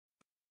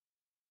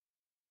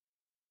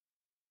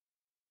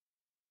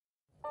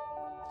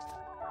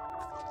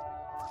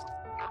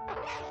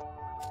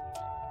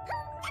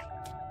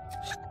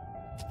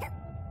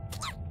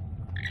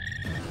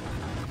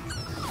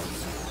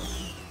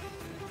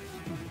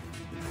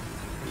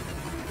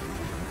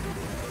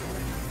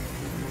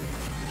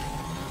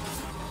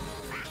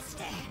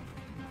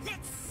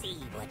Let's see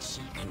what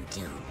she can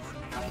do.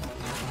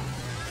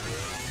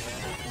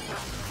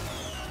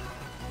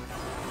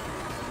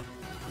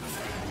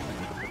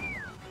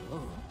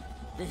 Oh,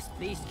 this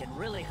beast can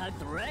really hug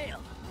the rail.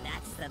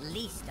 That's the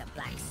least of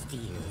Black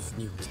Steel's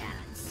new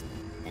talents.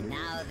 And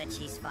now that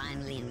she's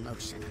finally in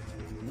motion,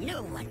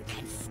 no one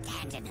can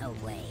stand in her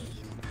way.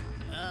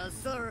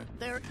 Sir,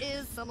 there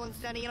is someone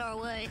standing in our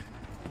way.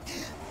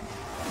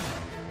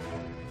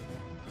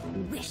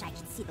 Wish I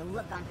could see the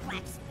look on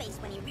Black's face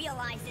when he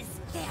realizes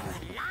they're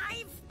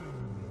alive.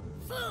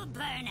 Full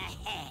burn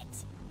ahead.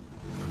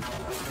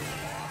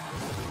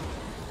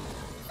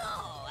 So,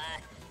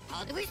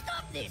 how do we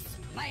stop this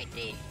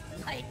mighty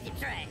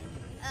train?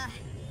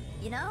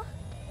 You know,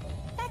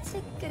 that's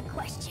a good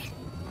question.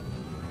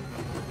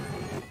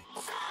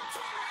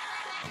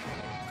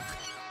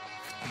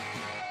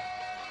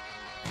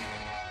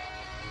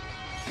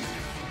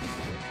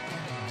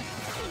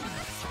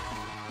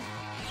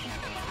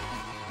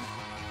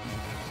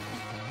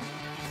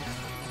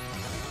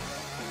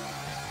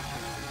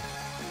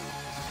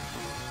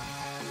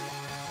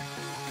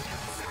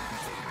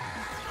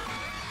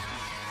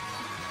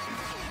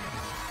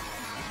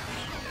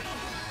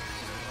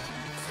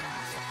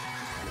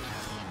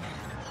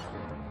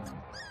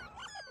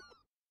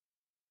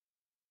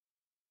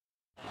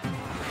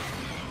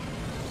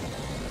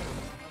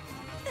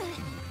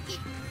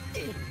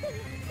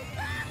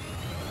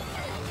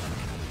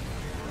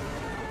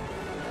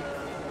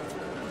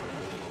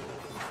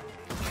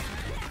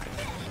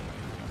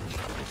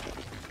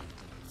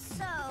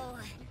 So,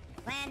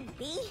 plan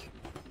B?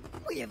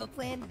 We have a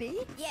plan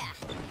B? Yeah,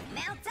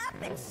 mount up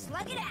and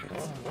slug it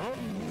out.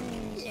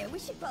 Yeah, we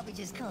should probably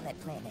just call that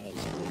plan A.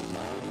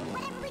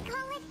 Whatever we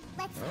call it,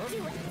 let's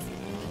do it.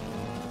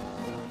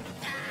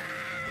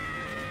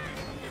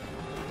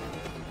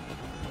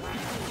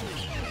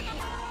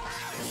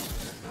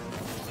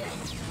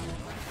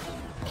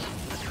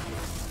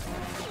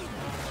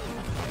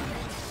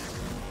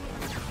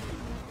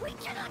 We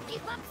cannot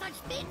keep up such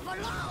speed for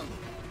long!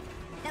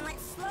 Then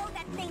let's slow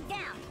that thing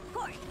down.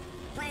 Court,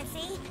 plan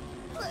C?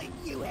 But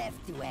you have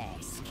to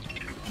ask.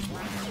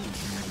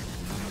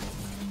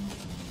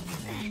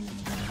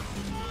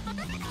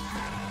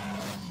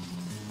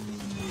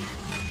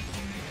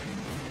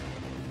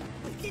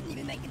 We didn't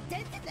even make a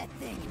dent in that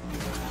thing.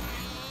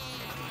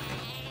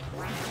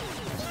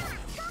 Yeah,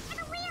 go for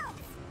the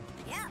wheels!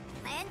 Yeah,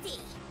 plan D.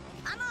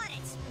 I'm on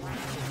it.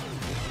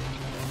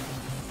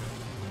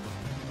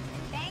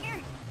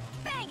 Banger,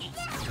 bang it!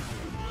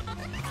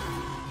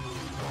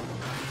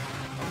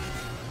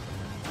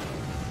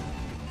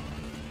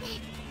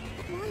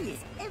 Why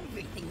is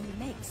everything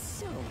he makes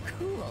so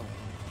cool?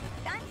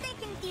 I'm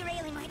thinking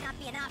derailing might not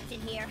be an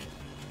option here.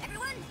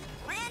 Everyone,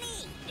 plan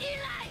E!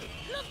 Eli,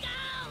 look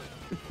out!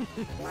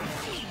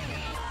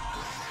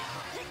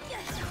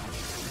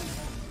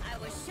 I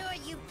was sure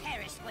you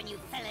perished when you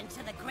fell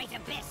into the great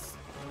abyss.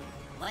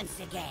 Once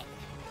again,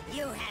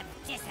 you have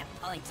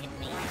disappointed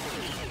me.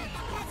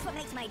 That's what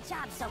makes my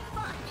job so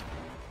fun.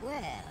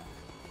 Well,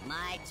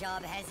 my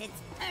job has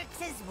its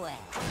perks as well.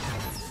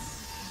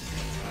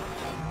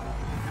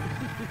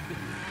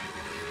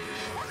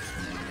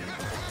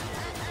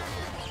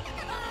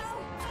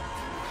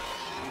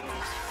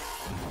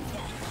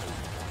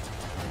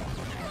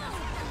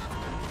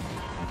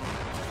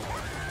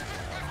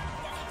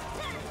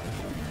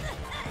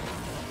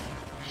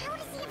 How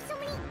does he have so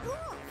many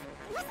ghouls?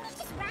 Wasn't he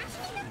just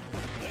rationing them?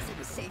 Guess he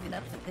was saving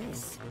up for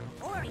this.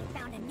 Or he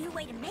found a new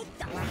way to make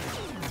them. We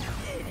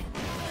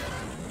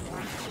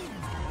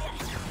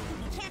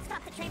can't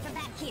stop the train from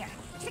back here.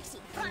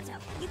 Trixie, Pronto,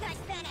 you guys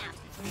fan out.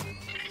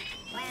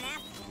 Plan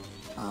F?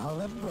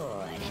 All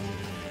aboard.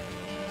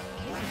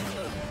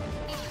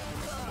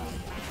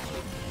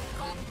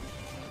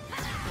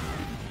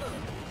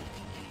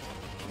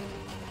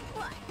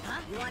 What,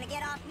 huh? You want to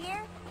get off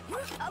here?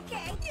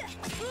 Okay.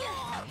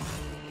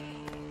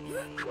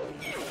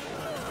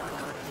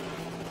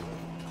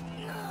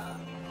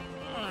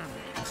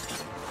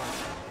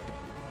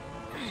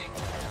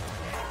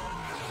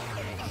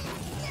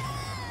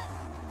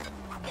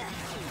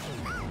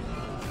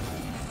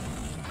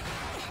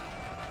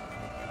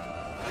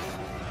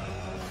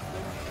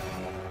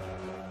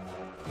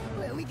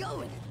 Where are we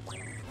going?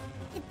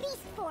 The Beast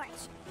Forge.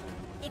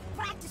 If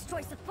Black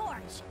destroys the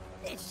forge,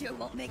 It sure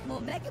won't make more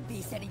Mega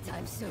Beasts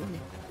anytime soon.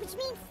 Which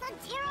means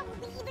Slugterra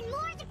will be even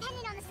more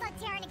dependent on the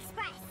Slugterran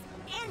Express.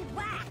 and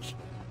Black.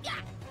 Yeah,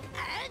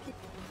 and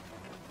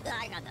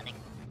I got nothing.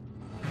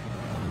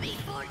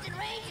 Beast forge in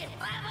range at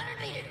 500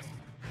 meters.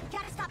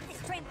 Gotta stop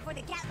this train before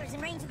the Gatler's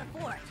in range of the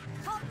forge.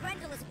 Call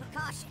Grendel as a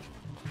precaution.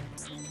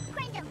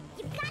 Grendel,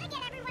 you've got to get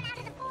everyone out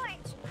of the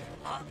forge.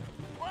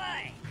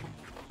 Why?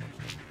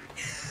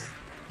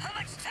 How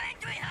much time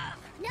do we have?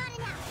 Not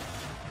enough.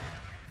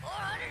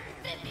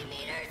 450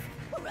 meters?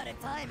 We're out of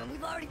time, and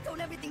we've already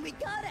thrown everything we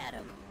got at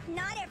him.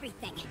 Not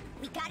everything.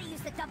 We gotta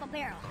use the double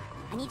barrel.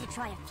 I need to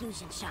try a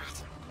fusion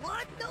shot.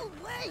 What? No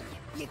way!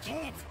 You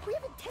can't. We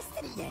haven't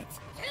tested it yet.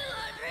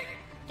 200!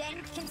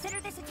 Then consider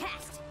this a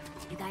test.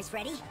 You guys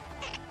ready?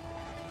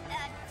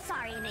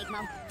 Sorry,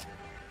 Enigmo.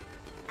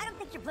 I don't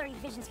think your blurry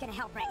vision's gonna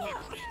help right now.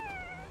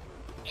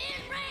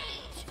 In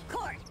range!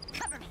 Cord,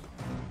 cover me.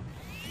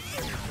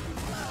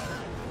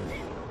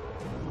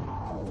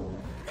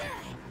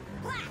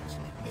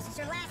 Black, this is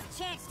your last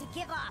chance to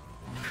give up.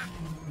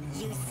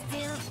 You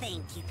still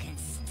think you can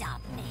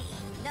stop me?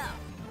 No.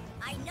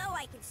 I know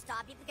I can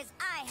stop you because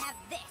I have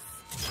this.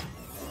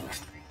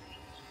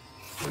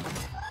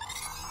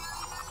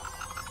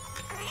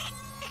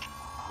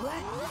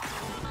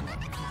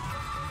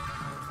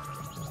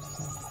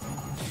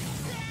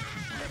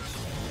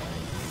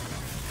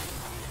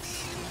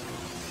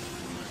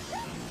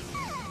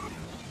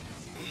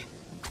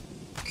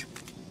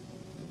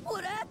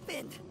 What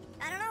happened?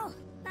 I don't know.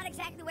 Not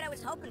exactly what I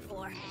was hoping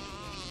for.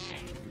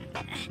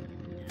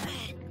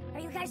 Are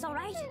you guys all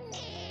right?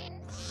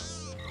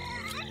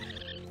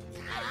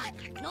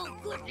 No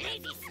good,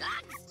 lazy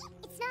slugs.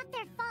 It's not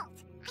their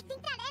fault. I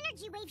think that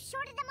energy wave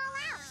shorted them all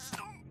out.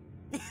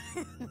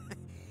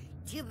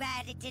 Too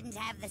bad it didn't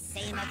have the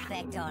same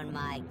effect on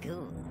my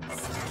ghouls.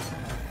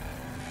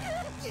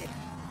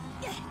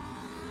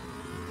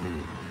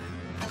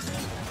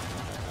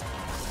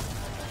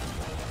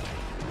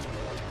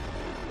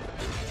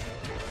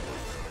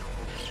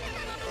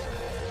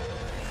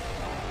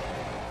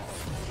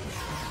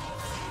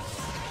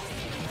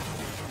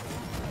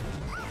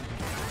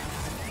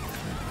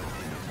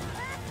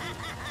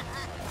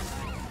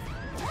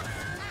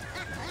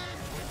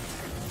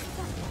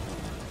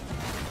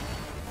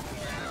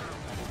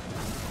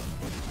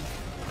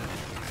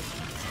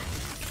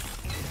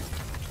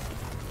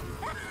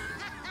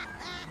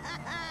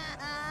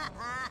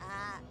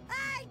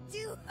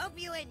 Hope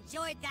you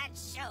enjoyed that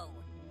show,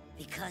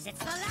 because it's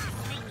the last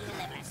thing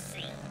you'll ever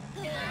see.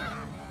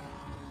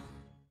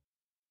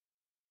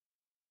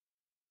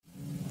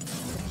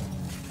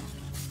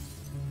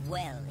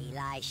 Well,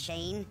 Eli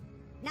Shane,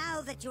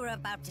 now that you're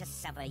about to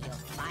suffer your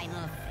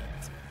final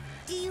fate,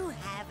 do you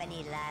have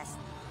any last...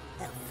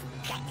 Oh,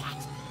 forget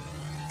that.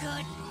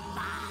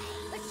 Goodbye.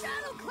 The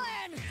Shadow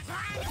Clan!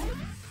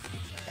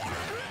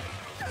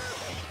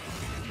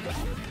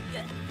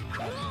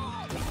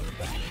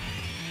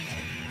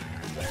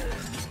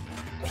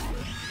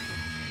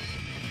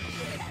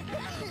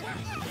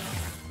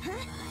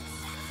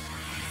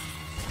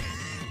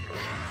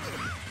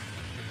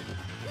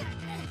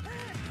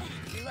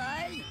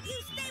 Eli? You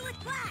stay with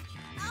Black!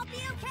 I'll be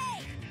okay!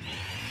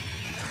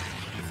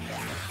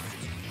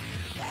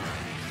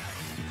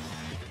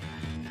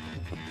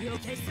 You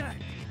okay, sir?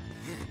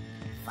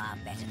 Far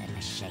better than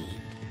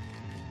Machine.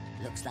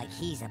 Looks like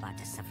he's about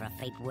to suffer a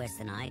fate worse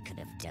than I could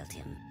have dealt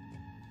him.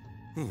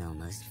 I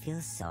almost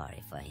feel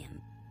sorry for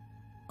him.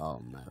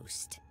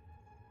 Almost.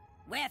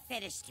 We're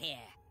finished here.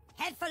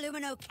 Head for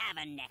Lumino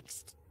Cavern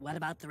next. What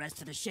about the rest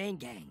of the Shane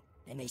gang?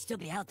 They may still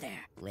be out there.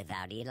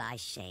 Without Eli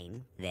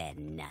Shane, they're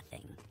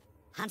nothing.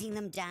 Hunting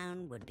them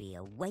down would be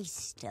a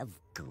waste of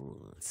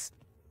ghouls.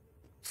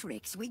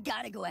 Trix, we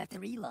gotta go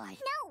after Eli.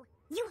 No!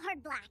 You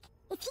heard Black.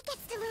 If he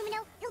gets to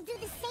Lumino, he'll do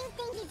the same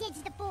thing he did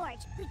to the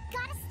Forge. We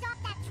gotta stop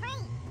that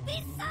train.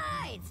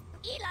 Besides,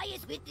 Eli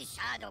is with the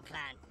Shadow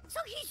Clan, so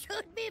he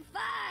should be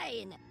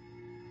fine.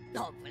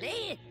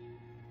 Hopefully.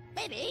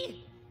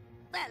 Maybe.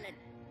 Well,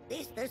 at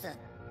least there's a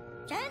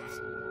chance.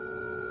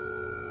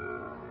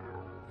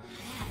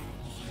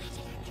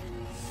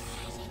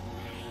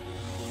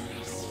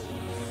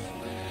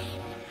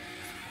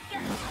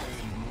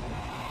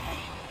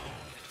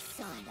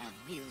 Son of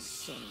real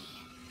shame.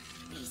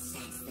 We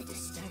sense the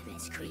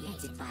disturbance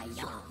created by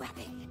your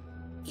weapon.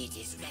 It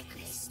is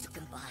reckless to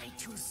combine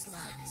two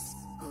slugs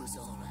whose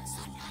auras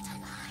are not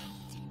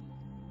aligned.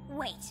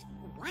 Wait,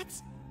 what?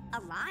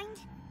 Aligned?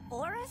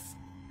 Auras?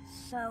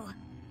 So,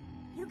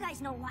 you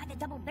guys know why the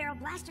double barrel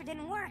blaster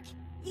didn't work.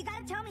 You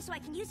gotta tell me so I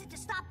can use it to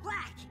stop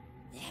Black.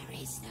 There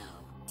is no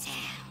tell.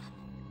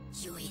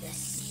 You either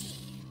see,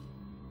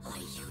 or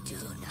you do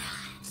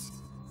not.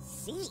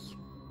 See?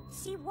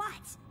 See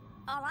what?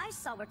 All I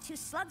saw were two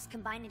slugs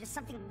combined into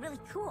something really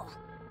cool.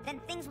 Then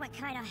things went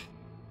kinda...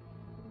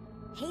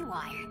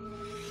 haywire.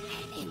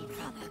 An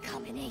improper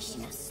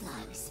combination of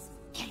slugs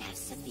can have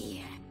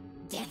severe,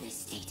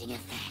 devastating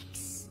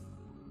effects.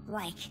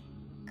 Like,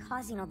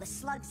 causing all the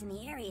slugs in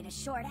the area to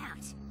short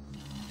out.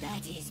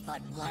 That is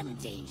but one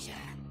danger.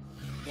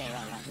 There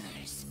are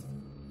others.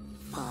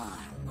 Far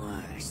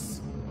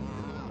worse.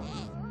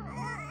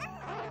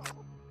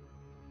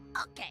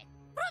 Okay,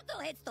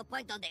 Proto hits the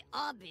point on the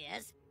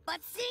obvious,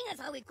 but seeing as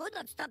how we could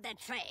not stop that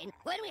train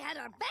when we had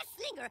our best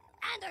slinger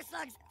and our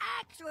slugs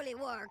actually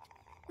worked,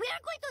 we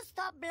are going to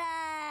stop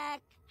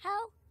Black.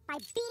 How? By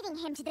beating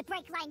him to the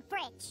Break Line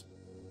Bridge.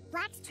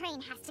 Black's train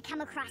has to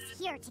come across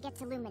here to get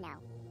to Lumino.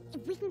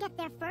 If we can get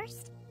there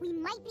first, we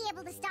might be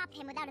able to stop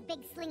him without a big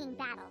slinging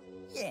battle.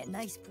 Yeah,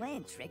 nice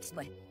plan, Trix,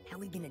 but how are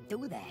we gonna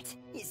do that?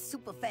 His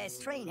super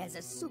fast train has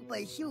a super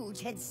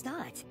huge head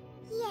start.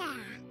 Yeah,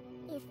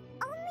 if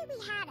only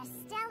we had a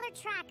stellar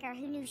tracker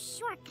who knew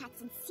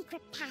shortcuts and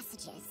secret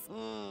passages.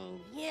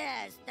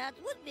 Yes, that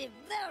would be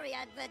very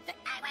advantageous.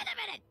 Hey, wait a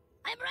minute!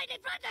 I'm right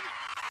in front of you!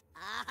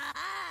 Ah ha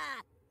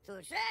ha!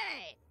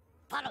 Touché!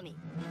 Follow me.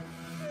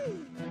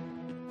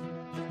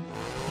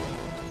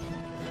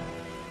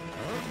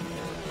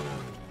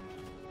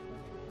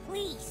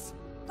 Please!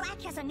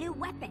 Black has a new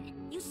weapon.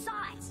 You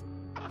saw it.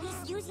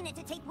 He's using it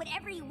to take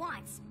whatever he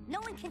wants. No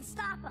one can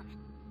stop him.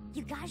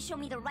 You gotta show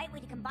me the right way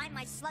to combine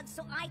my slugs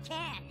so I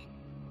can.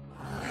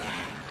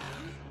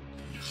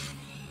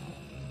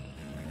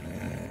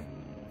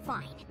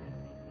 Fine.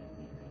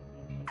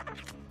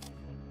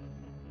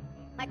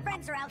 My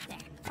friends are out there,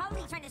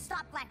 probably trying to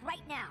stop Black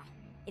right now.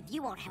 If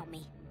you won't help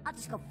me, I'll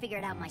just go figure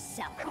it out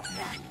myself.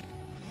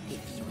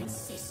 If you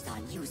insist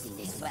on using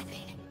this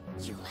weapon,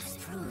 you must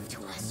prove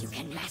to us you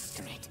can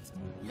master it,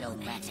 no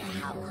matter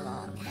how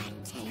long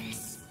that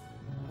takes.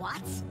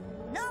 What?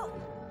 No!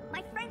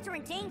 My friends are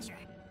in danger,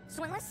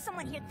 so unless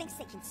someone here thinks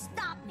they can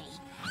stop me...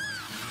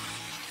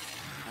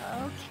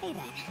 Okay,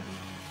 then.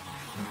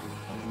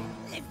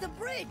 Lift the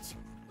bridge!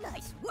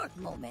 Nice work,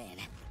 Mo Man.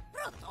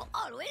 Proto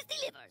always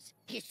delivers.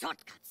 His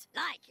shortcuts,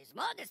 like his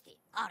modesty,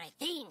 are a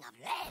thing of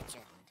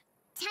legend.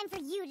 Time for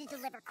you to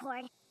deliver,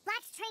 Cord.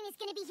 Black's train is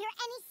gonna be here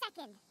any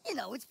second. You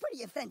know, it's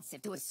pretty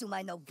offensive to assume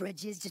I know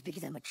bridges just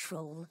because I'm a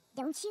troll.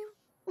 Don't you?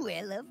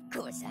 Well, of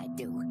course I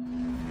do.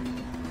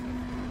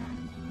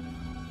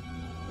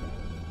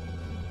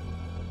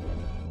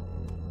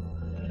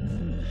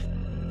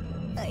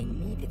 I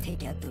need to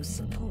take out those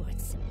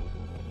supports.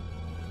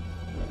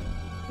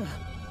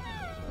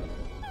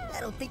 I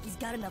don't think he's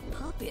got enough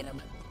pop in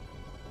him.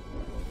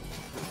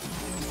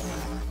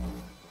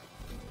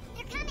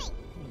 They're coming!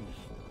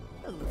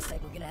 It looks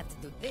like we're gonna have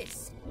to do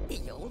this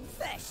the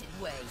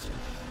old-fashioned way.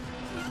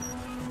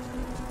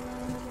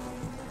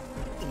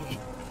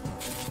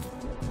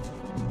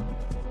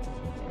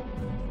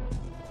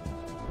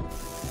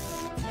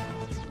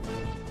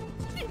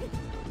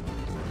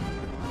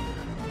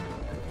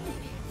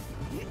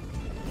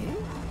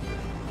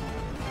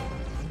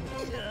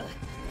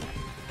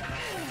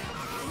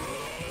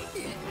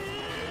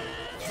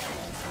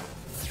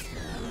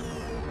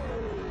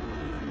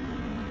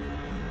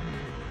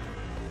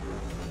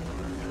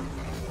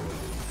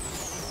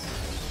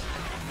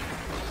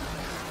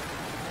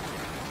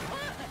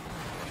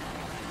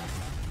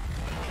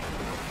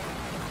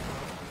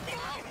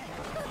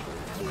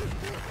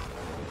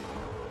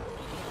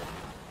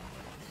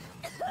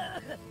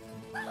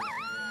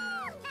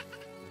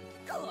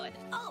 Good,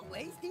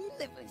 always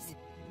delivers.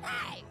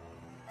 Hey,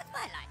 that's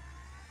my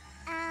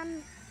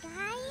line.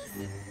 Guys?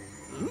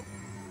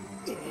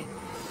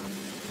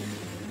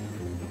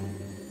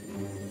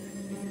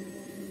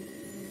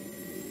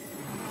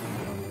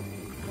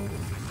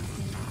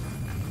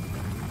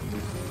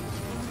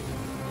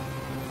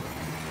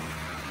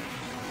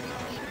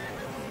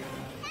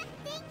 That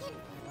thing can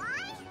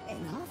fly? An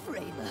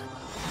off-railer.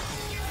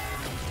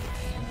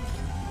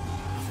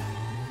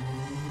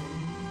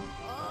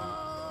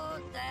 Oh,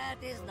 that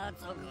is not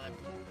so good.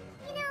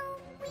 You know,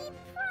 we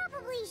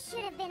probably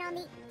should have been on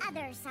the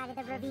other side of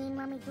the ravine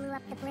when we blew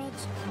up the bridge.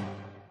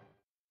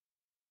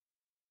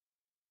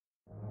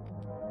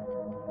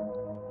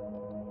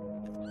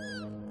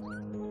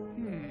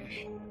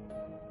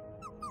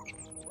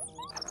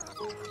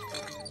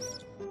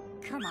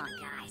 Come on,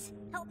 guys.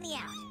 Help me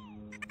out.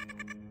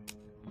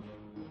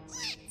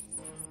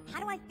 How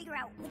do I figure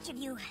out which of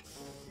you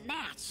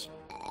match?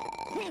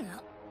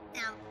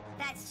 Now,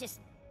 that's just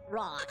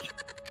wrong.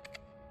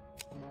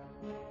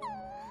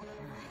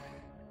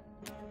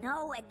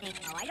 No,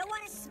 Enigma, I don't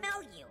want to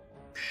smell you.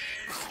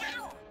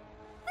 Ow!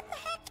 What the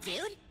heck,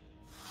 dude?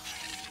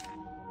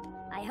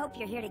 I hope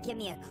you're here to give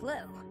me a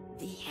clue.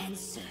 The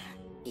answer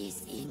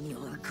is in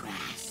your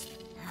grasp.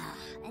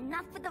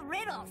 Enough with the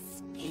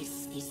riddles.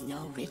 This is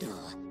no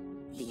riddle.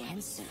 The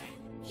answer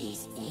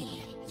is in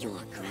your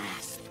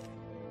grasp.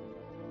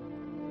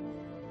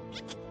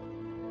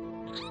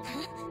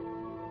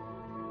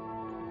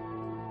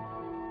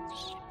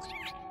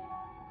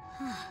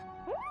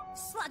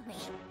 Slug me.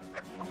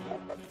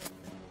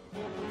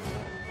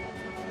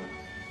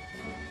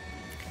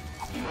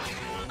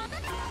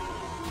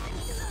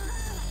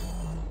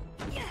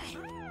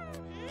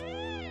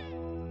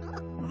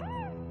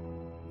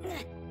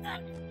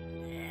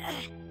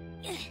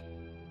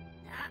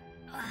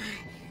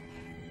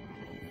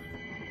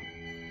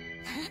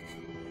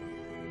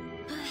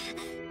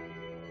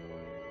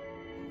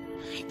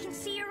 I can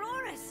see your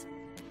auras.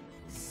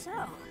 So,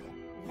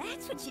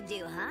 that's what you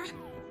do, huh?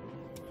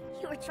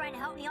 You were trying to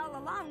help me all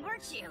along,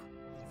 weren't you?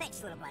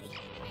 Thanks, little buddy.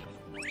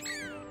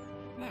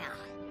 Now,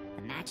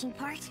 the matching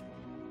part?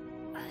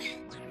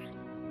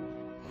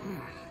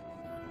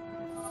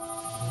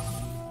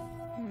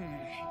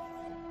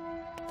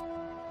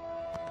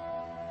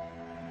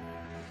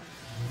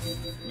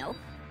 Nope.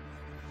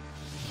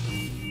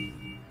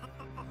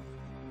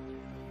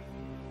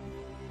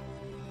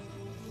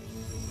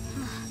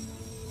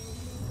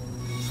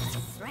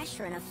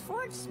 pressure in a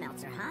forge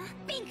smelter, huh?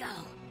 Bingo!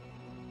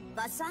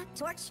 Buzzsaw,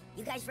 Torch,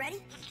 you guys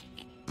ready?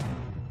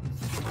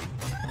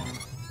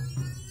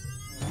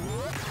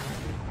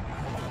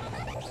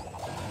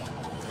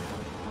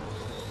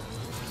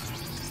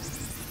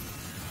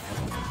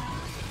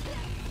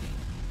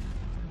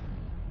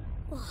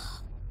 Whoa.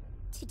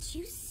 Did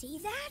you see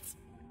that?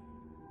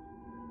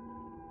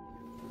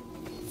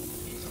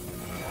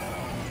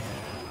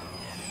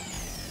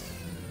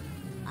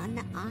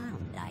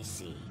 Unarmed, I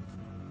see.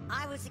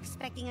 I was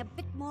expecting a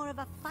bit more of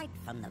a fight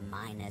from the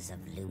miners of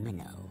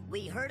Lumino.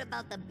 We heard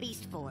about the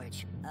Beast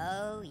Forge.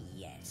 Oh,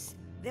 yes.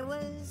 There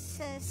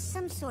was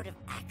some sort of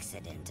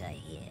accident, I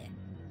hear.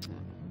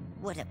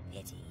 What a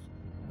pity.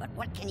 But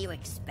what can you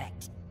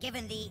expect,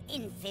 given the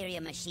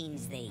inferior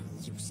machines they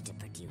used to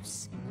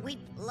produce? We'd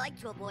like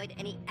to avoid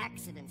any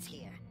accidents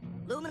here.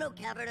 Lumino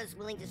Cavern is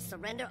willing to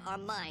surrender our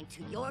mine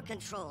to your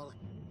control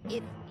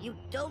if you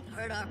don't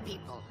hurt our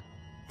people.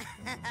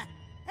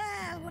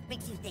 What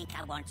makes you think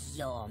I want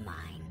your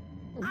mine?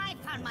 I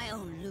found my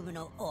own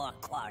Lumino ore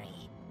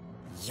quarry.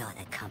 You're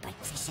the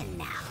competition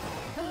now.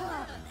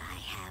 I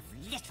have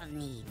little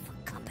need for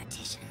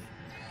competition.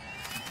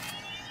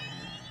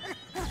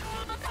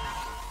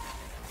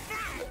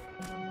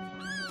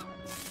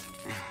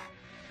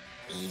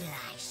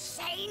 Eli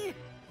Shane?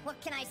 What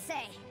can I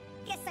say?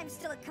 Guess I'm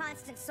still a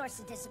constant source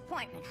of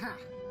disappointment, huh?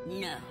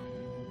 No.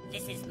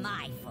 This is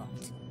my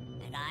fault.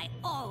 And I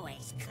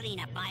always clean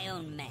up my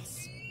own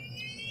mess.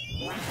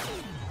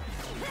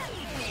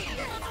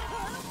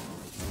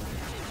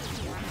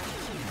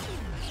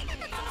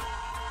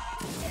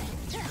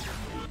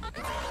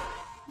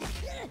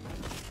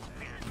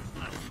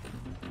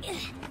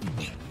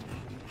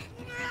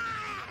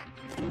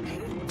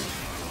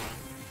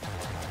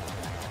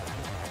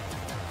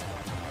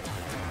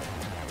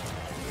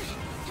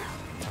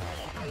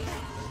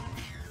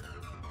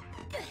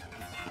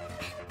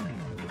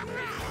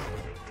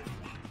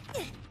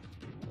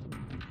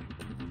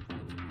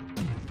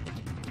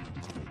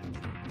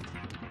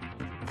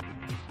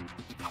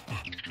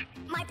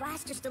 My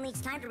blaster still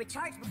needs time to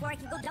recharge before I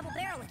can go double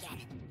barrel again.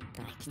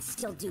 But I can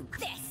still do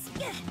this.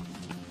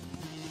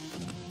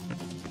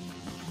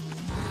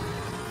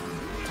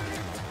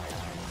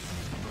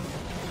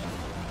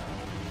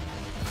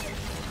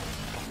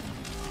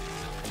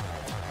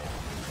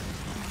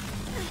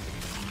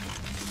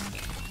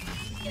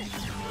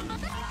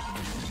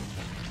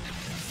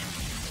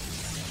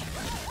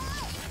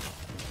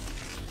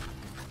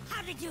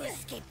 How did you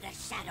escape the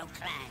Shadow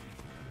Clan?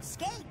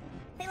 Escape?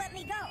 They let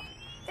me go.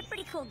 They're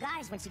pretty cool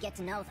guys once you get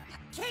to know them.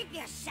 Keep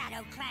your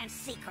Shadow Clan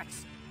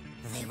secrets.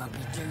 They won't be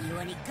doing you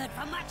any good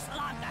for much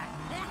longer.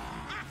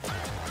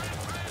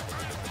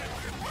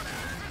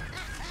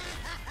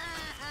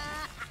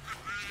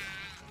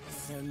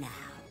 So now,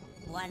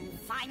 one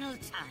final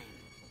time,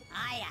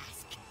 I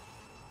ask,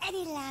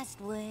 any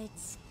last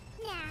words?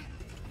 Nah.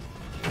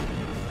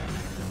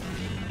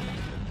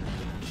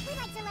 We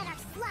like to let our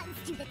slugs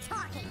do the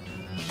talking.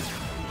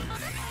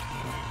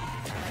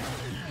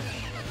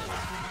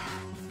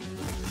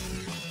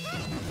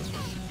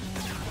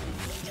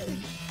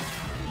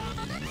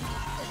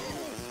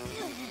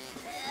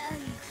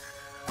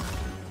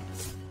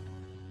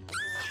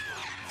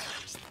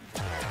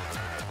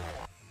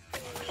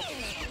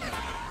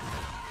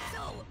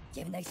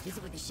 You have a nice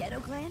visit with the Shadow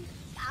Clan?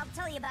 I'll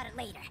tell you about it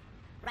later.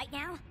 Right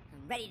now,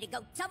 I'm ready to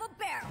go double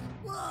barrel.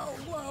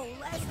 Whoa,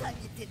 last time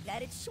you did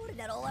that, it shorted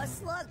out all our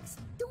slugs.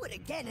 Do it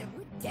again and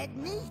we're dead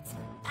meat.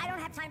 I don't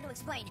have time to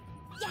explain.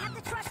 You have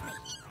to trust me.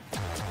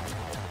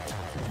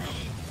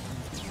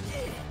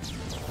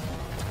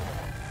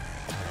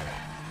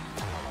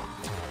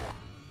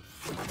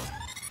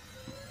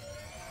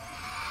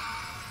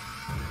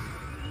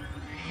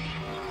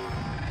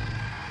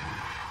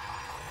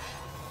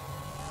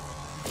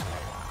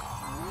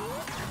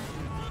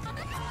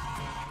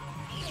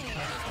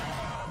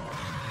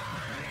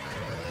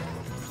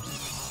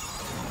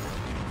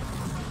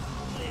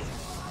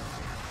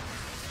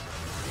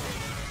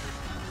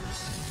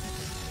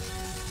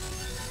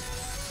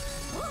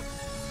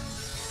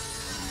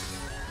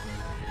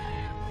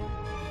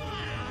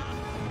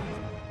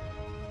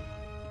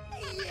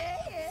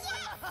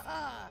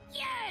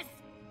 Yes!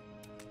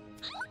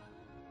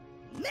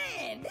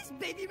 Man, this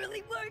baby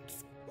really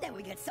works. Now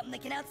we got something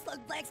that can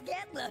outslug Black's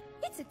Gatler.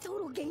 It's a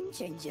total game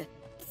changer.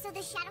 So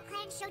the Shadow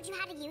Clan showed you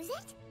how to use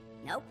it?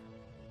 Nope.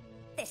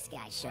 This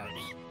guy showed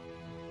me.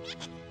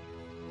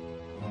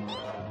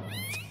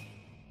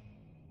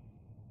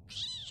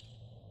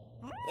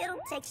 It'll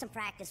take some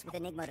practice with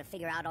Enigma to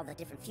figure out all the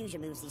different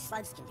fusion moves these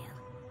slugs can do.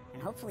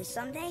 And hopefully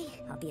someday,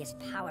 I'll be as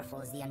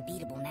powerful as the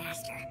unbeatable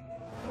master.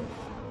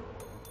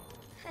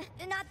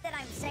 Not that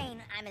I'm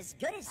saying I'm as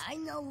good as... I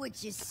know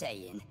what you're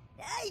saying.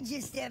 I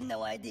just have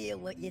no idea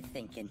what you're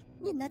thinking.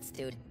 You're nuts,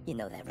 dude. You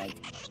know that, right?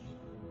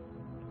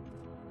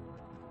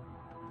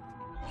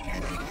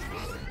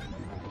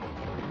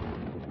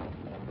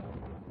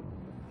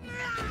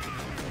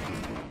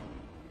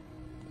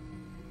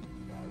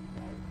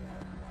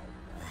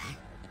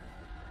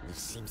 There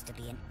seems to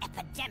be an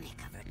epidemic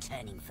epidemic of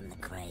returning from the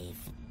grave.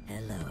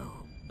 Hello,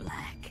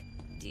 Black.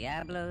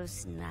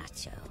 Diablos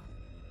Nacho.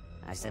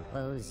 I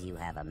suppose you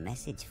have a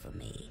message for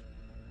me.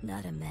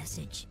 Not a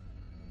message.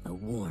 A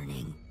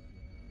warning.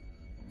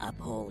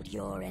 Uphold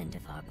your end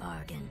of our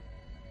bargain,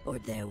 or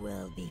there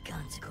will be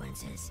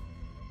consequences.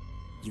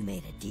 You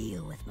made a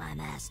deal with my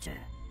master.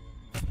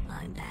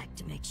 I'm back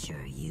to make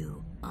sure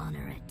you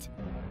honor it.